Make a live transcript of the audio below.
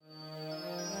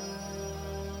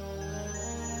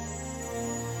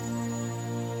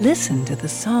Listen to the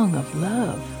song of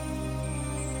love.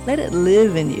 Let it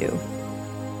live in you.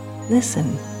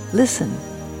 Listen, listen,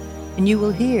 and you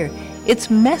will hear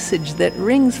its message that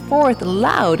rings forth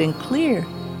loud and clear.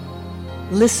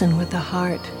 Listen with the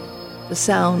heart, the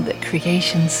sound that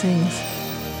creation sings.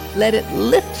 Let it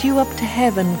lift you up to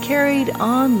heaven, carried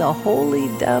on the holy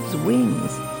dove's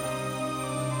wings.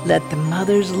 Let the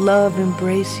mother's love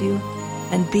embrace you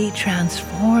and be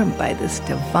transformed by this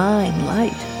divine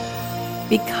light.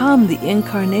 Become the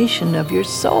incarnation of your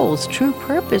soul's true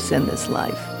purpose in this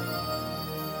life.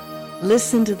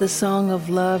 Listen to the song of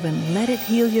love and let it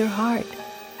heal your heart.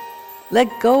 Let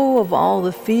go of all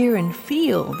the fear and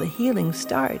feel the healing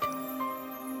start.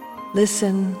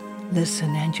 Listen,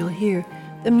 listen, and you'll hear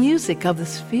the music of the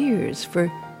spheres, for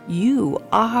you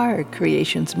are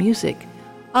creation's music,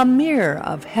 a mirror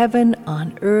of heaven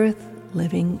on earth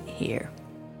living here.